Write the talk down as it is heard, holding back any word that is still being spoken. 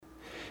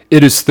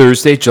It is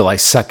Thursday, July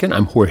 2nd.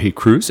 I'm Jorge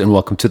Cruz, and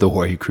welcome to the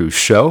Jorge Cruz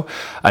Show.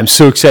 I'm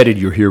so excited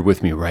you're here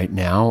with me right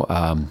now.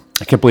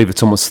 I can't believe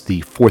it's almost the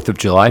 4th of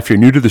July. If you're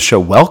new to the show,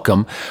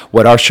 welcome.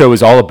 What our show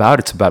is all about,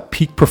 it's about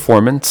peak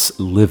performance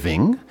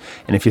living.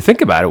 And if you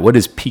think about it, what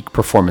is peak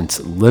performance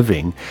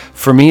living?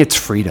 For me, it's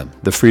freedom.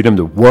 The freedom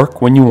to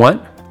work when you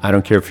want. I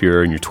don't care if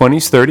you're in your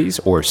 20s, 30s,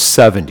 or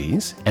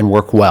 70s and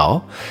work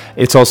well.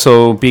 It's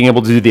also being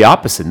able to do the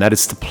opposite, and that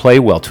is to play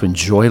well, to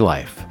enjoy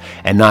life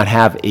and not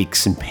have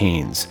aches and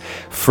pains.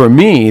 For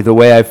me, the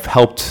way I've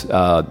helped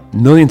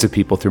millions of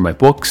people through my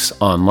books,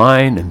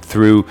 online, and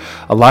through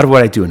a lot of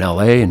what I do in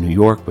LA and New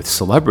York with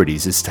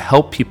celebrities is to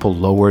help people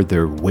lower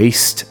their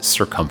waist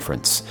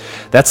circumference.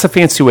 That's a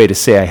fancy way to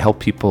say I help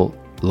people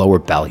lower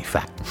belly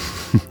fat.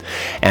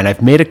 And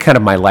I've made it kind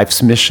of my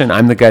life's mission.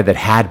 I'm the guy that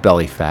had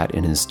belly fat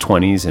in his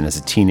 20s, and as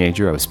a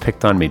teenager, I was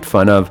picked on, made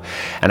fun of.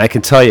 And I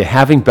can tell you,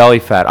 having belly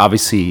fat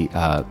obviously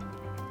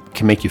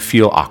can make you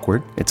feel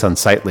awkward. It's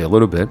unsightly a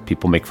little bit.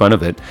 People make fun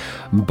of it.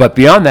 But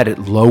beyond that, it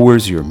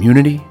lowers your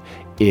immunity.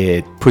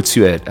 It puts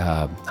you at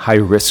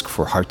higher risk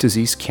for heart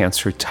disease,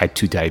 cancer, type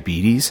 2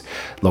 diabetes,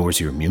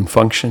 lowers your immune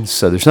function.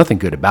 So there's nothing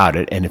good about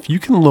it. And if you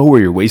can lower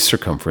your waist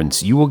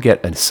circumference, you will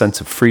get a sense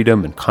of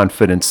freedom and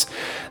confidence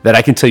that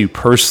I can tell you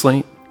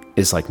personally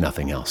is like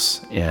nothing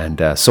else.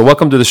 And so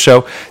welcome to the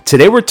show.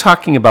 Today we're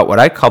talking about what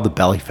I call the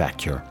belly fat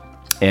cure.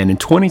 And in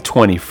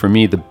 2020, for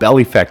me, the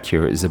belly fat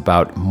cure is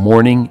about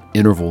morning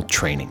interval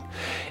training.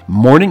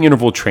 Morning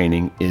interval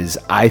training is,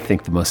 I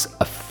think, the most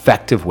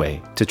effective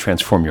way to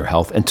transform your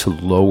health and to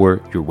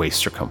lower your waist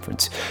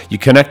circumference. You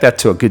connect that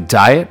to a good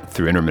diet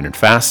through intermittent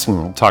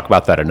fasting. We'll talk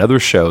about that in other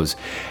shows.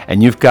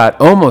 And you've got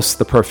almost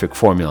the perfect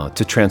formula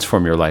to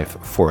transform your life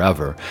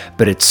forever.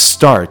 But it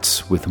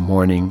starts with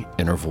morning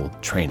interval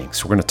training.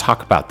 So we're going to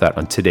talk about that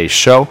on today's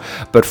show.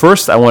 But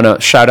first, I want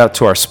to shout out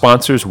to our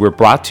sponsors. We're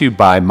brought to you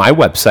by my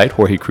website,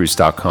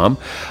 jorgecruz.com.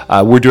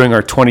 We're doing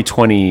our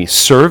 2020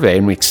 survey,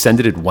 and we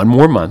extended it one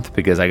more month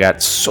because I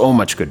got so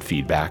much good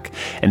feedback.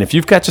 And if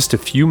you've got just a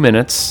few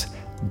minutes,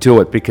 do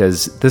it,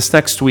 because this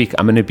next week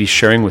I'm going to be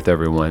sharing with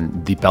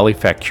everyone the Belly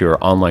Fat Cure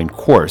online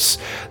course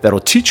that'll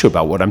teach you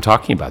about what I'm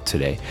talking about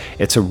today.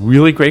 It's a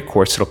really great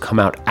course. It'll come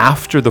out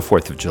after the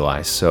 4th of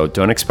July, so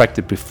don't expect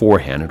it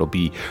beforehand. It'll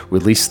be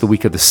released the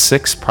week of the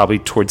 6th, probably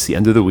towards the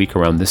end of the week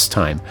around this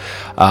time.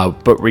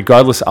 But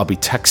regardless, I'll be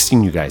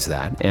texting you guys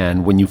that.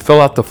 And when you fill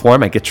out the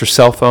form, I get your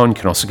cell phone. You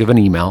can also give an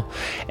email,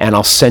 and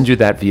I'll send you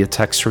that via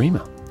text or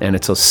email. And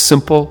it's a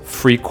simple,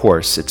 free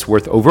course. It's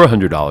worth over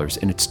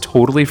 $100, and it's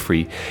totally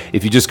free.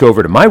 If you just go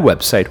over to my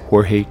website,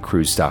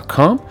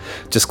 jorgecruz.com,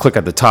 just click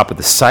at the top of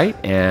the site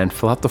and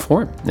fill out the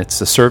form.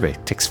 It's a survey.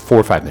 It takes 4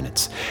 or 5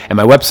 minutes. And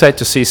my website,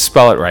 just so you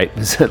spell it right,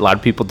 because a lot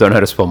of people don't know how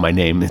to spell my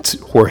name. It's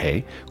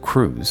Jorge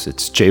Cruz.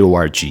 It's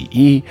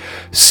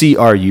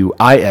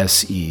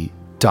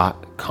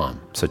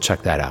JorgeCruse.com. So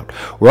check that out.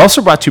 We're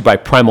also brought to you by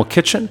Primal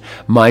Kitchen.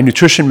 My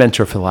nutrition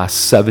mentor for the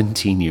last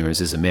 17 years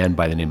is a man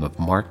by the name of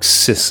Mark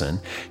Sisson.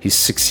 He's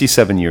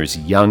 67 years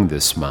young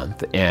this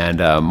month. And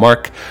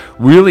Mark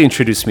really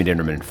introduced me to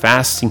intermittent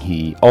fasting.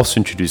 He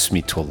also introduced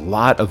me to a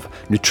lot of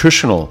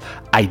nutritional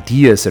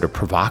ideas that are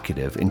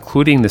provocative,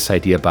 including this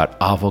idea about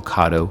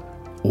avocado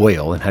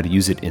oil and how to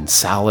use it in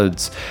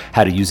salads,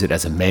 how to use it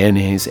as a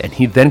mayonnaise. And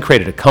he then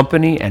created a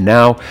company, and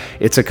now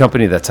it's a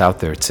company that's out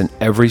there. It's in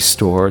every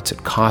store. It's at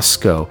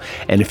Costco.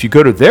 And if you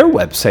go to their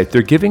website,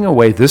 they're giving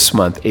away this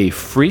month a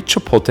free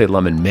Chipotle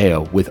lemon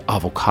mayo with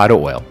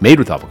avocado oil, made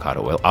with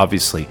avocado oil,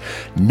 obviously,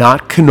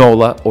 not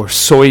canola or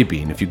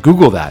soybean. If you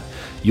Google that,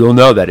 you'll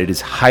know that it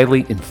is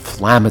highly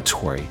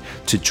inflammatory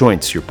to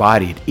joints, your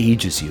body. It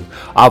ages you.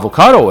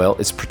 Avocado oil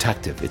is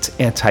protective. It's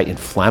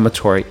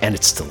anti-inflammatory, and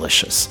it's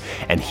delicious.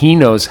 And he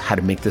knows how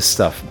to make this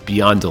stuff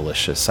beyond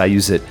delicious. I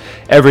use it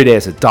every day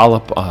as a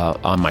dollop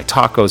on my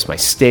tacos, my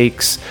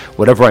steaks,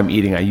 whatever I'm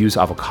eating. I use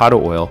avocado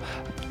oil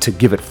to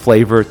give it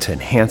flavor, to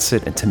enhance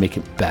it, and to make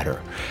it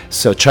better.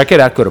 So check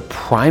it out. Go to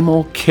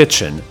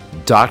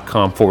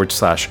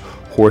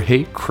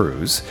primalkitchen.com/Jorge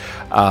Cruz,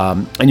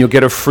 and you'll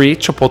get a free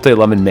Chipotle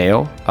lemon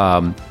mayo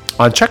on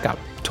checkout,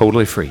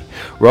 totally free.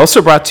 We're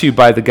also brought to you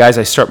by the guys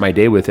I start my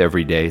day with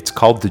every day. It's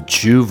called the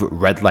Joovv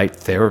Red Light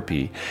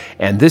Therapy,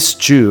 and this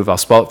Joovv, I'll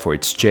spell it for you,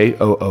 it's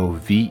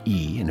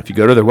Joove, and if you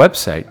go to their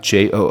website,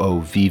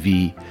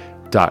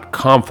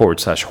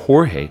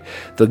 joovv.com/Jorge,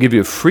 they'll give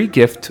you a free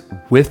gift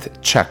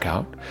with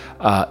checkout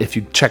if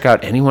you check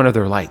out any one of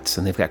their lights,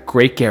 and they've got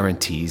great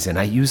guarantees. And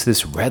I use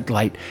this red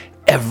light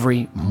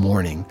every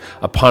morning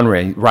upon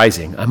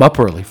rising. I'm up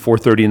early,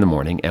 4:30 in the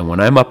morning, and when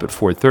I'm up at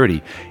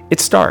 4:30,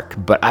 it's dark,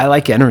 but I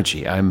like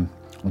energy.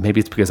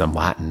 Maybe it's because I'm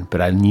Latin, but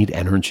I need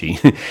energy.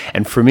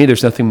 And for me,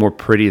 there's nothing more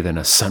pretty than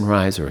a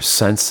sunrise or a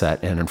sunset.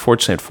 And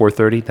unfortunately, at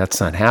 4:30, that's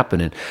not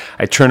happening.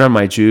 I turn on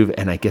my Joovv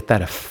and I get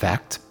that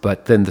effect.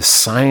 But then the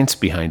science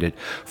behind it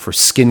for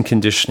skin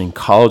conditioning,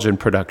 collagen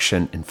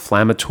production,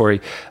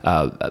 inflammatory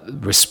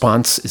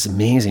response is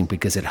amazing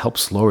because it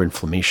helps lower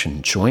inflammation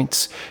in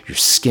joints. Your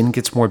skin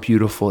gets more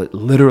beautiful. It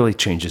literally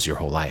changes your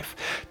whole life.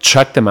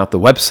 Check them out. The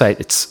website,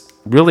 it's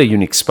really a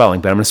unique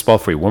spelling, but I'm going to spell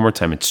it for you one more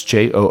time. It's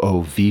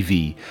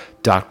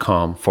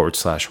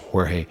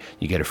joovv.com/Jorge.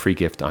 You get a free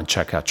gift on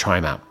checkout.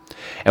 Try them out.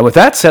 And with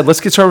that said, let's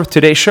get started with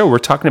today's show. We're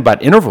talking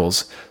about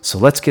intervals, so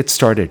let's get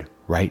started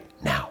right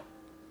now.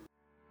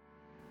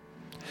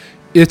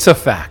 It's a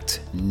fact.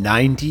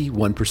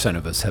 91%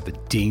 of us have a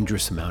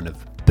dangerous amount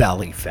of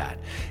belly fat.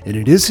 And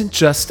it isn't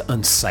just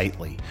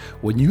unsightly.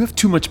 When you have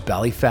too much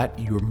belly fat,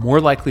 you're more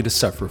likely to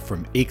suffer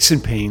from aches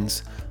and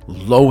pains,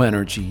 low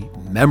energy,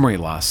 memory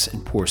loss,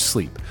 and poor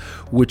sleep,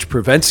 which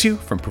prevents you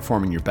from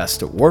performing your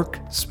best at work,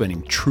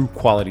 spending true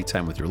quality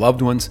time with your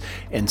loved ones,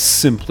 and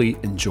simply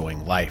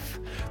enjoying life.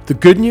 The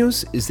good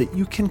news is that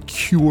you can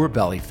cure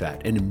belly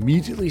fat and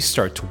immediately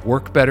start to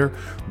work better,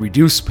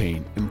 reduce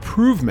pain,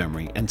 improve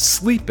memory, and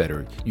sleep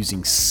better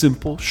using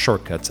simple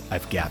shortcuts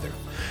I've gathered.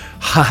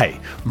 Hi,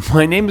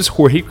 my name is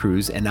Jorge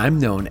Cruz, and I'm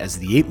known as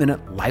the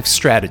 8-Minute Life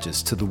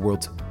Strategist to the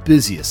world's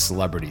busiest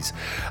celebrities.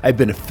 I've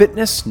been a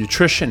fitness,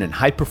 nutrition, and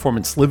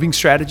high-performance living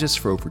strategist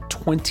for over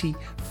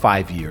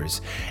 25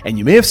 years, and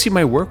you may have seen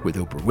my work with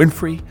Oprah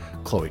Winfrey,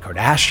 Khloe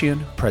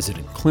Kardashian,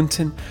 President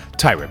Clinton,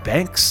 Tyra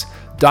Banks,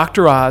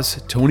 Dr.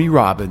 Oz, Tony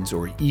Robbins,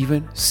 or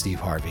even Steve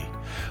Harvey.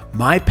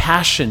 My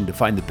passion to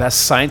find the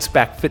best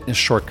science-backed fitness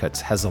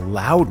shortcuts has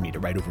allowed me to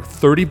write over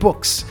 30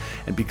 books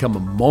and become a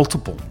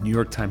multiple New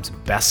York Times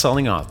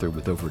best-selling author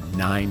with over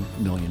 9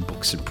 million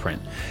books in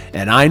print.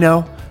 And I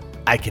know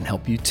I can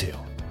help you too.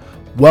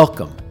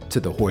 Welcome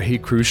to the Jorge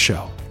Cruz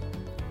Show.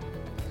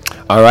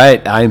 All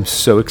right, I'm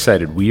so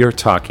excited. We are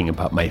talking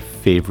about my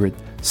favorite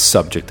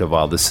subject of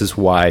all. This is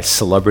why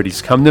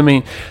celebrities come to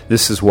me.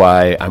 This is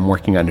why I'm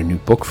working on a new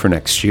book for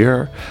next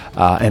year.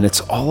 And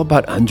it's all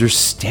about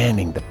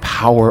understanding the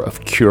power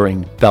of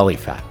curing belly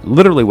fat.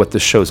 Literally what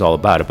this show is all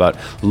about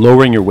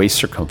lowering your waist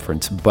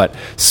circumference, but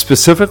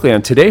specifically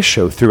on today's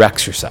show through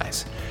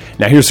exercise.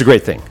 Now, here's the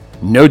great thing.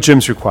 No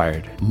gyms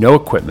required, no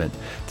equipment.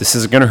 This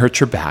isn't going to hurt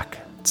your back.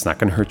 It's not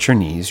going to hurt your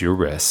knees, your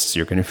wrists.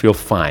 You're going to feel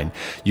fine.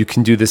 You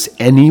can do this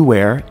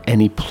anywhere,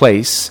 any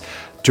place.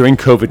 During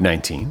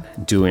COVID-19,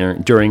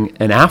 during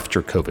and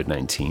after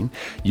COVID-19,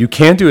 you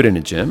can do it in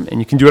a gym, and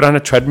you can do it on a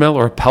treadmill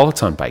or a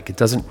Peloton bike. It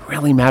doesn't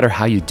really matter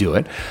how you do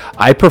it.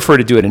 I prefer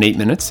to do it in 8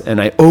 minutes,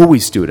 and I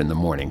always do it in the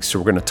morning. So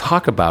we're going to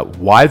talk about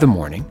why the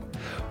morning,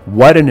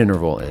 what an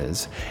interval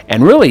is,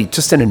 and really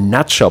just in a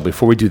nutshell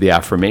before we do the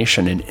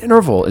affirmation, an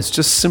interval is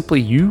just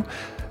simply you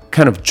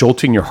kind of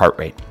jolting your heart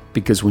rate.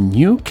 Because when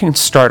you can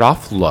start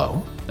off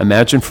low,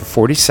 imagine for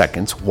 40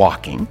 seconds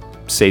walking,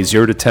 say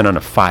 0 to 10 on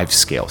a 5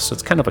 scale. So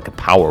it's kind of like a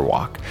power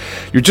walk.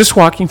 You're just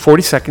walking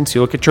 40 seconds. You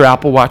look at your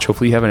Apple Watch.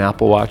 Hopefully you have an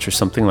Apple Watch or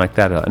something like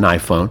that, an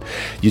iPhone.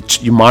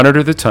 You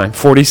monitor the time,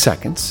 40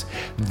 seconds.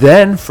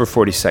 Then for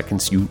 40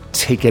 seconds, you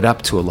take it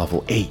up to a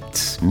level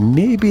 8,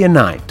 maybe a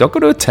 9. Don't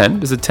go to a 10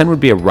 because a 10 would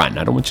be a run.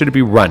 I don't want you to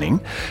be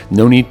running.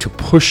 No need to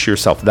push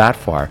yourself that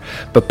far.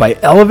 But by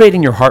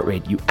elevating your heart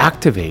rate, you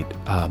activate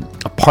a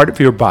part of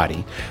your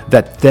body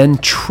that then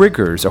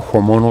triggers a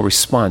hormonal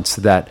response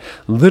that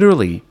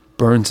literally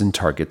burns and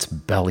targets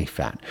belly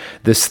fat.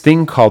 This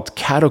thing called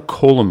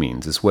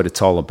catecholamines is what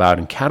it's all about.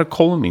 And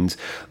catecholamines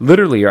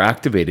literally are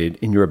activated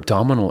in your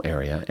abdominal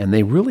area, and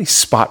they really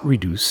spot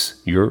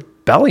reduce your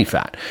belly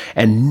fat.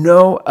 And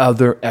no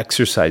other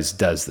exercise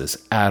does this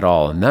at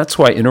all. And that's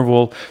why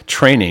interval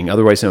training,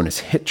 otherwise known as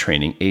HIIT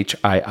training,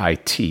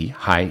 HIIT,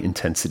 high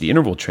intensity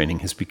interval training,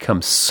 has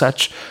become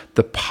such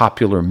the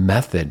popular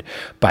method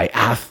by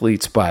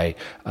athletes, by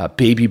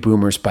baby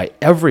boomers, by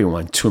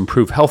everyone to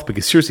improve health.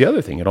 Because here's the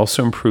other thing. It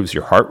also improves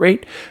your heart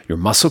rate, your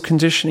muscle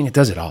conditioning. It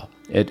does it all.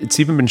 It's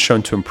even been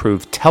shown to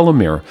improve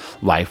telomere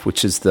life,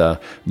 which is the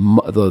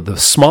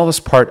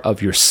smallest part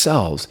of your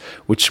cells,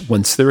 which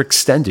once they're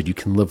extended, you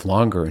can live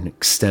longer and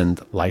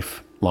extend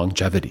life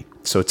longevity.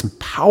 So it's a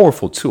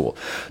powerful tool.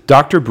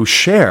 Dr.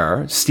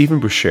 Boucher, Stephen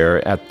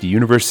Boucher at the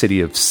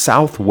University of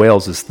South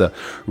Wales is the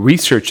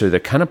researcher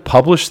that kind of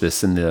published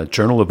this in the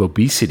Journal of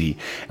Obesity.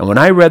 And when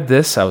I read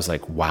this, I was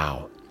like,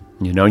 wow.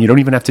 You don't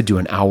even have to do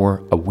an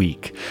hour a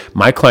week.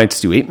 My clients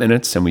do 8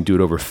 minutes and we do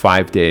it over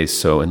 5 days.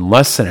 So in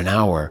less than an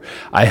hour,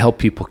 I help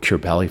people cure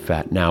belly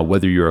fat. Now,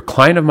 whether you're a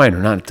client of mine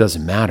or not, it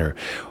doesn't matter.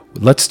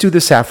 Let's do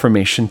this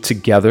affirmation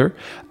together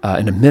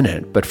in a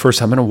minute. But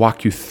first, I'm going to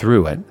walk you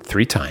through it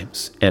 3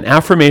 times. And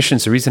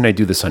affirmations, the reason I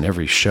do this on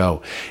every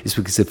show is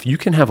because if you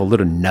can have a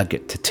little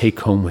nugget to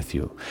take home with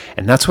you,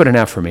 and that's what an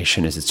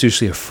affirmation is. It's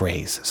usually a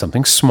phrase,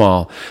 something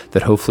small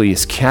that hopefully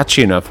is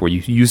catchy enough where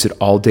you use it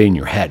all day in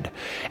your head.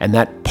 And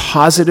that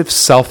positive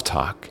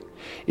self-talk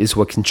is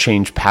what can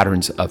change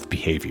patterns of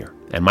behavior.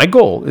 And my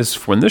goal is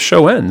when this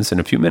show ends in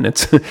a few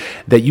minutes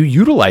that you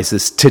utilize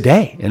this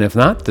today. And if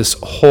not, this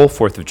whole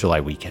 4th of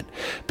July weekend,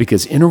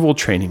 because interval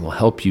training will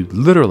help you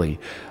literally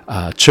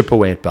chip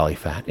away at belly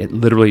fat. It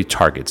literally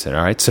targets it.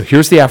 All right. So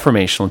here's the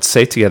affirmation. Let's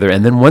say it together.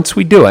 And then once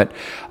we do it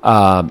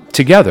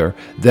together,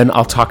 then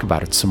I'll talk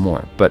about it some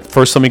more. But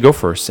first, let me go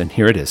first. And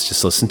here it is.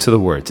 Just listen to the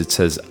words. It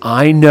says,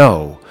 I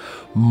know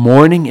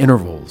morning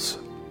intervals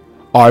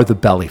are the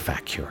belly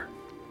fat cure.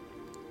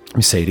 Let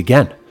me say it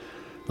again.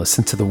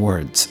 Listen to the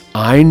words.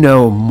 I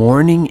know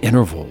morning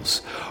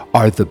intervals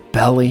are the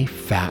belly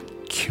fat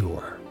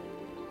cure.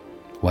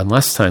 One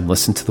last time,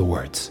 listen to the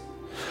words.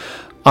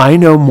 I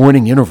know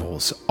morning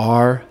intervals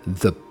are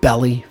the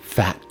belly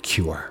fat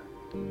cure.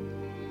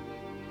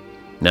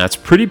 Now, it's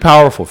pretty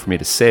powerful for me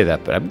to say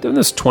that, but I've been doing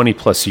this 20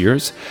 plus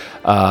years,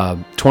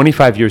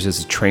 25 years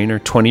as a trainer,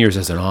 20 years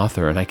as an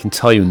author, and I can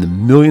tell you in the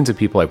millions of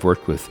people I've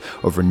worked with,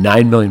 over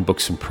 9 million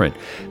books in print,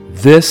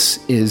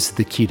 this is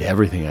the key to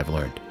everything I've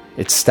learned.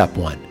 It's step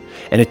one.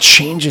 And it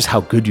changes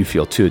how good you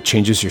feel, too. It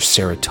changes your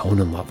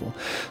serotonin level.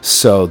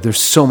 So there's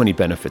so many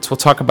benefits. We'll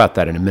talk about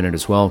that in a minute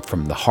as well,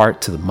 from the heart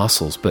to the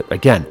muscles. But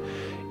again,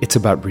 it's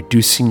about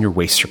reducing your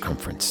waist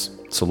circumference.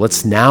 So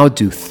let's now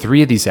do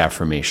 3 of these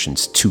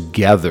affirmations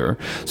together.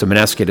 So I'm going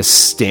to ask you to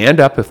stand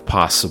up if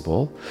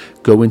possible,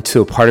 go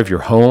into a part of your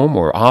home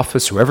or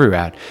office, wherever you're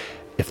at.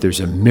 If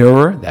there's a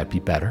mirror, that'd be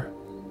better.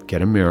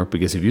 Get a mirror,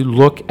 because if you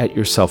look at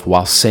yourself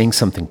while saying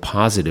something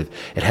positive,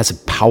 it has a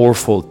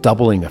powerful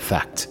doubling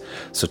effect.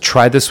 So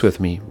try this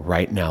with me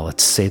right now.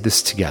 Let's say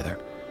this together.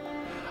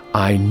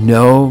 I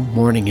know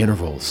morning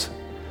intervals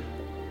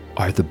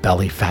are the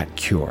belly fat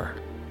cure.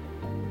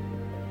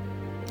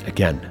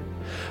 Again,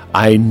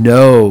 I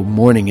know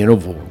morning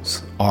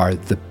intervals are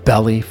the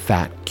belly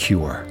fat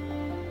cure.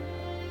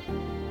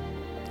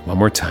 One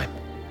more time.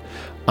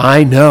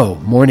 I know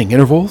morning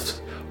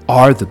intervals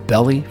are the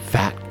belly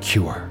fat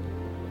cure.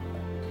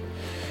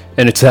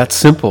 And it's that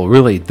simple,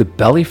 really. The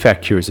belly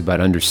fat cure is about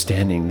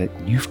understanding that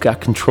you've got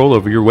control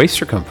over your waist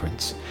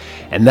circumference.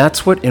 And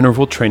that's what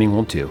interval training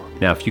will do.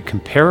 Now, if you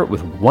compare it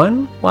with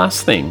one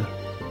last thing,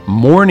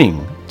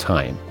 morning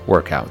time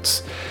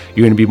workouts,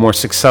 you're going to be more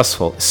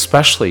successful,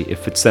 especially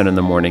if it's done in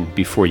the morning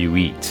before you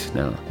eat.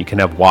 Now, you can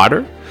have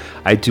water.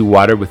 I do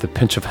water with a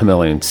pinch of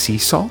Himalayan sea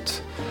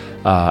salt.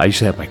 I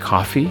usually have my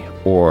coffee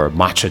or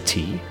matcha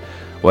tea.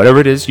 Whatever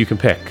it is, you can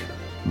pick.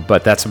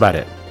 But that's about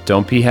it.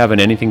 Don't be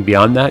having anything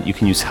beyond that. You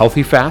can use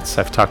healthy fats.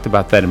 I've talked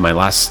about that in my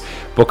last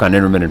book on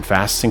intermittent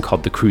fasting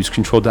called The Cruise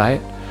Control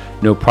Diet.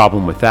 No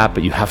problem with that,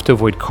 but you have to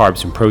avoid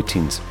carbs and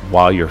proteins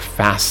while you're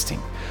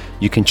fasting.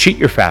 You can cheat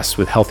your fast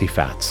with healthy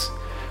fats,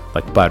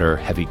 like butter,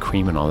 heavy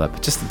cream, and all that,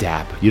 but just a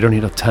dab. You don't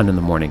need a ton in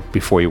the morning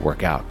before you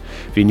work out.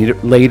 If you need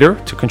it later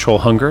to control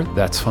hunger,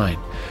 that's fine.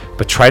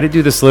 But try to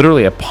do this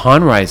literally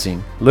upon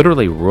rising,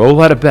 literally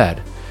roll out of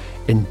bed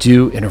and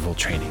do interval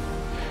training.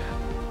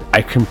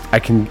 I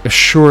can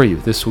assure you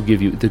this will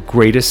give you the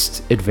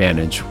greatest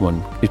advantage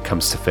when it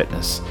comes to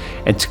fitness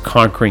and to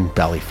conquering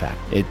belly fat.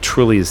 It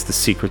truly is the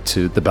secret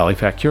to the belly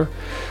fat cure.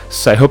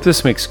 So I hope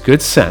this makes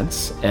good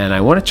sense, and I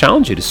want to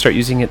challenge you to start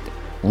using it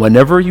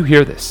whenever you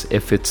hear this.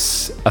 If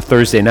it's a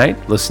Thursday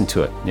night, listen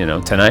to it,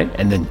 tonight,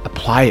 and then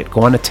apply it.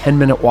 Go on a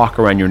 10-minute walk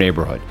around your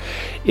neighborhood.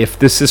 If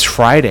this is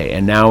Friday,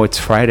 and now it's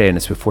Friday and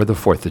it's before the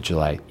 4th of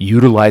July,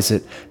 utilize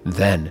it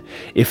then.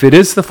 If it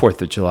is the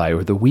 4th of July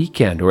or the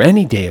weekend or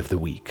any day of the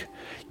week,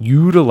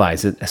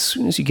 utilize it as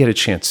soon as you get a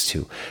chance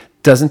to.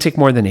 Doesn't take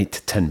more than 8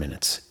 to 10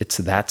 minutes. It's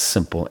that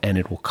simple, and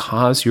it will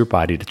cause your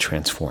body to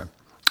transform.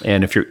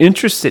 And if you're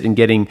interested in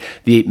getting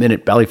the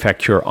 8-Minute Belly Fat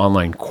Cure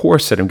online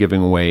course that I'm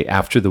giving away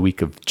after the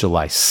week of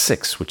July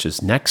 6th, which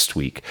is next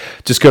week,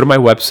 just go to my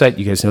website.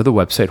 You guys know the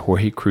website,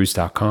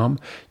 JorgeCruz.com,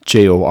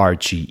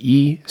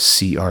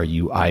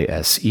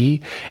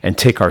 JorgeCruise, and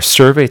take our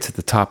survey. It's at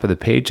the top of the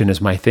page. And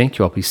as my thank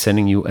you, I'll be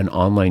sending you an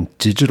online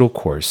digital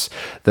course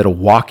that'll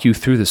walk you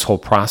through this whole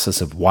process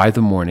of why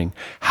the morning,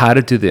 how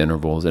to do the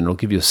intervals, and it'll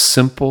give you a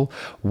simple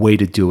way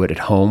to do it at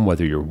home,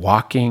 whether you're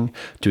walking,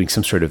 doing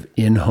some sort of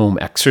in-home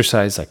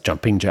exercise like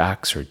jumping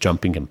jacks or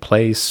jumping in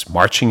place,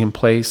 marching in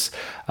place,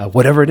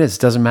 whatever it is.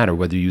 It doesn't matter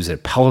whether you use a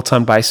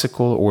Peloton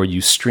bicycle or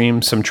you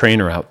stream some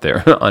trainer out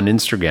there on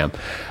Instagram.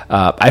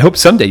 I hope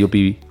someday you'll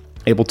be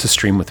able to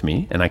stream with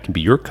me and I can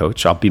be your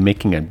coach. I'll be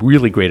making a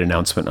really great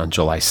announcement on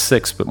July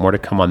 6th, but more to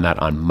come on that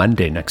on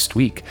Monday next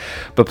week.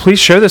 But please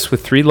share this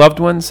with 3 loved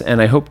ones,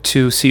 and I hope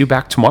to see you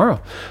back tomorrow.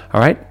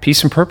 All right?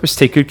 Peace and purpose.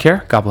 Take good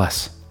care. God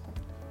bless.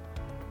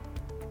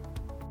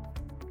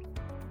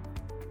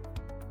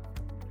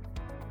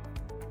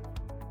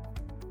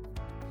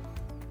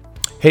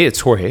 Hey, it's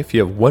Jorge. If you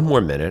have one more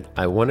minute,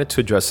 I wanted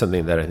to address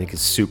something that I think is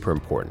super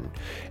important,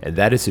 and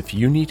that is if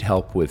you need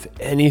help with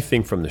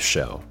anything from the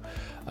show,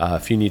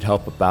 if you need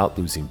help about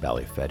losing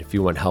belly fat, if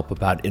you want help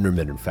about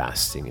intermittent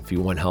fasting, if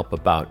you want help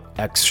about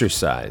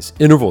exercise,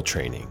 interval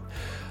training,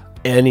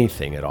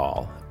 anything at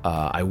all,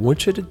 I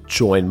want you to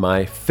join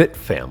my Fit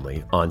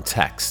family on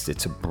text.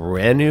 It's a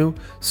brand new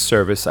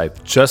service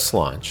I've just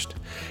launched.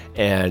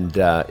 And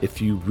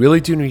if you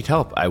really do need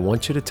help, I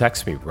want you to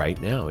text me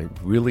right now. It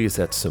really is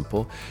that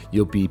simple.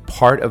 You'll be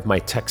part of my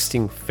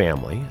texting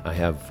family. I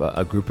have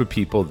a group of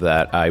people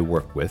that I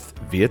work with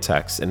via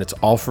text, and it's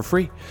all for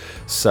free.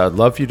 So I'd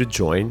love you to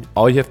join.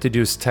 All you have to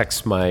do is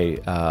text my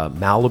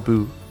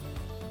Malibu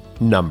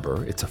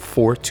number. It's a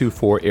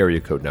 424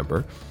 area code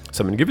number.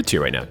 So I'm going to give it to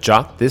you right now.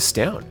 Jot this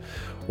down.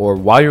 Or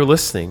while you're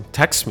listening,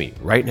 text me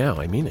right now.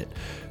 I mean it.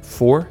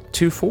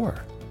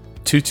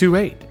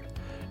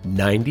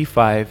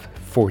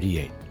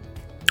 424-228-9548.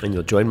 And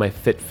you'll join my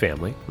Fit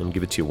family. Let me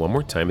give it to you one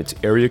more time. It's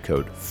area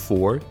code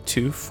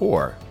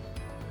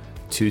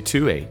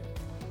 424-228-9548.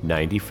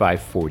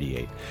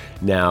 9548.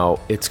 Now,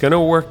 it's going to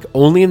work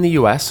only in the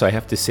U.S., so I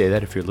have to say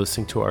that if you're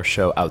listening to our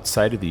show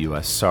outside of the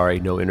U.S., sorry,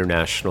 no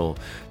international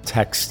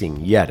texting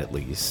yet, at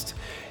least.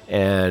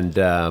 And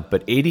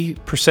but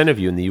 80% of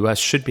you in the U.S.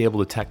 should be able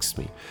to text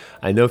me.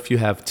 I know if you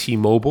have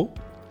T-Mobile,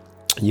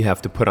 you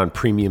have to put on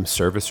premium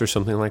service or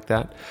something like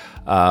that.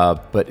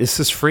 But this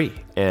is free,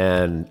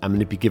 and I'm going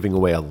to be giving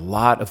away a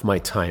lot of my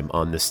time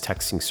on this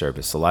texting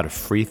service. A lot of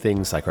free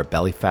things like our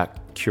Belly Fat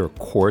Cure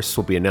course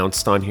will be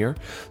announced on here.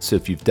 So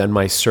if you've done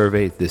my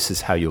survey, this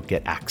is how you'll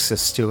get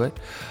access to it.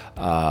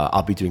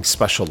 I'll be doing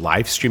special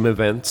live stream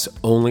events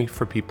only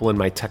for people in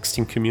my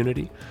texting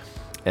community.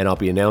 And I'll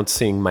be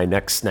announcing my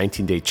next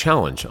 19-day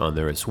challenge on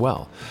there as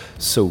well.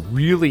 So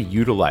really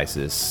utilize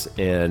this,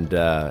 and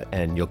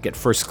you'll get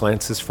first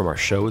glances from our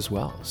show as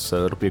well.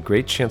 So it'll be a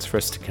great chance for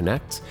us to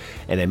connect,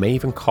 and I may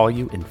even call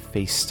you and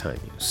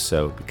FaceTime you.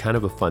 So it'll be kind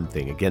of a fun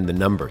thing. Again, the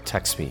number,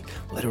 text me.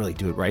 Literally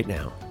do it right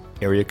now.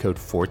 Area code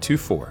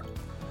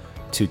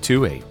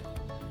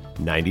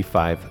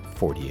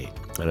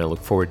 424-228-9548. And I look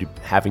forward to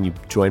having you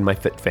join my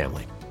fit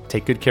family.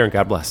 Take good care and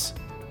God bless.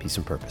 Peace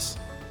and purpose.